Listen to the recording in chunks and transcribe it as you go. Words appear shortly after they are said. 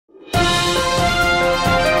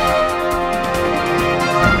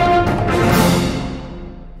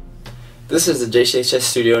This is the JCHS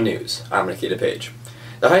Studio News. I'm Nikita Page.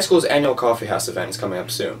 The high school's annual coffee house event is coming up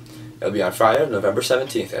soon. It'll be on Friday, November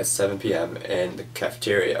 17th at 7 p.m. in the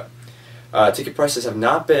cafeteria. Ticket prices have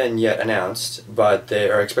not been yet announced, but they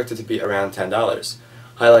are expected to be around $10.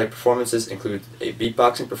 Highlight performances include a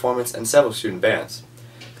beatboxing performance and several student bands.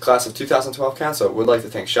 The class of 2012 council would like to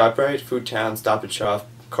thank ShopRite, Food Town, Stop and Shop,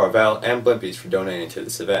 Carvel, and Blimpies for donating to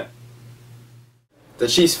this event. The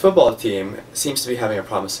Chiefs football team seems to be having a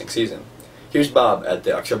promising season. Here's Bob at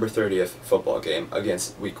the October 30th football game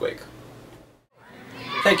against Weequahic.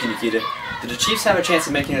 Thank you, Nikita. Did the Chiefs have a chance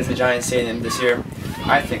of making it to the Giants Stadium this year?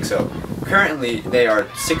 I think so. Currently, they are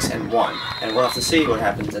 6-1, and we'll have to see what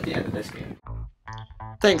happens at the end of this game.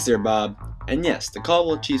 Thanks there, Bob. And yes, the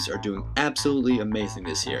Caldwell Chiefs are doing absolutely amazing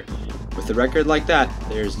this year. With a record like that,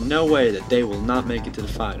 there is no way that they will not make it to the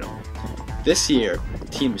final. This year, the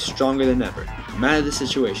team is stronger than ever, no matter the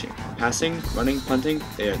situation. Passing, running, punting,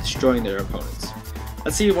 they are destroying their opponents.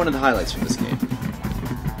 Let's see one of the highlights from this game.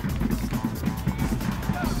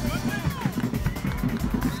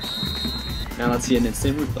 Now let's see an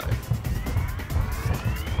instant replay.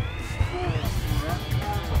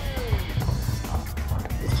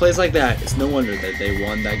 With plays like that, it's no wonder that they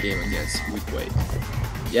won that game against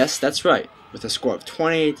Weequahic. Yes, that's right. With a score of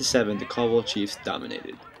 28-7, the Caldwell Chiefs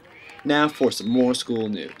dominated. Now for some more school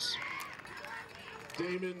news.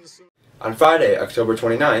 On Friday, October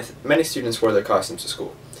 29th, many students wore their costumes to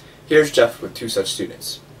school. Here's Jeff with two such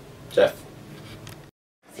students. Jeff.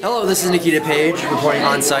 Hello, this is Nikita Page reporting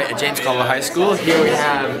on site at James Caldwell High School. Here we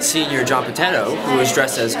have senior John Potato, who is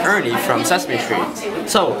dressed as Ernie from Sesame Street.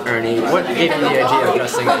 So, Ernie, what gave you the idea of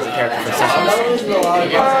dressing as a character from Sesame Street?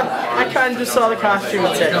 I kind of just saw the costume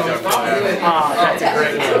and said, that's a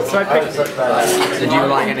great one. So I picked it. Did you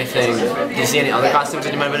like anything? Did you see any other costumes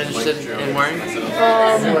that you might have been interested in wearing?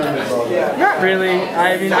 Not really.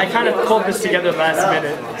 I mean, I kind of pulled this together last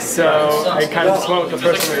minute, so I kind of just went with the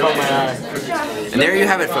first one that caught my eye. And there you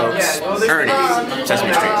have it, folks. Ernie,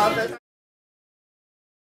 Sesame Street.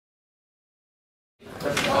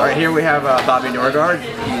 Alright, here we have Bobby Norgard.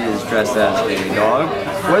 He is dressed as a dog.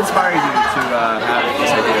 What inspired you to have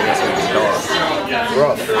this idea of dressing as a dog?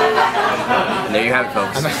 Rough. And there you have it,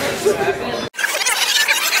 folks.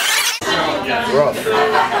 Rough.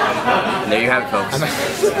 And there you have it, folks.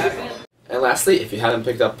 And lastly, if you haven't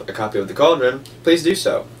picked up a copy of the Caldron, please do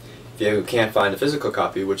so. If you can't find a physical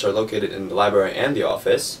copy, which are located in the library and the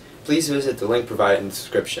office, please visit the link provided in the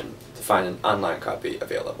description to find an online copy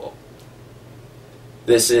available.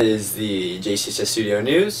 This is the JCHS Studio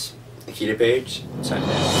News. Nikita Page, signing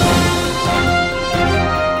off.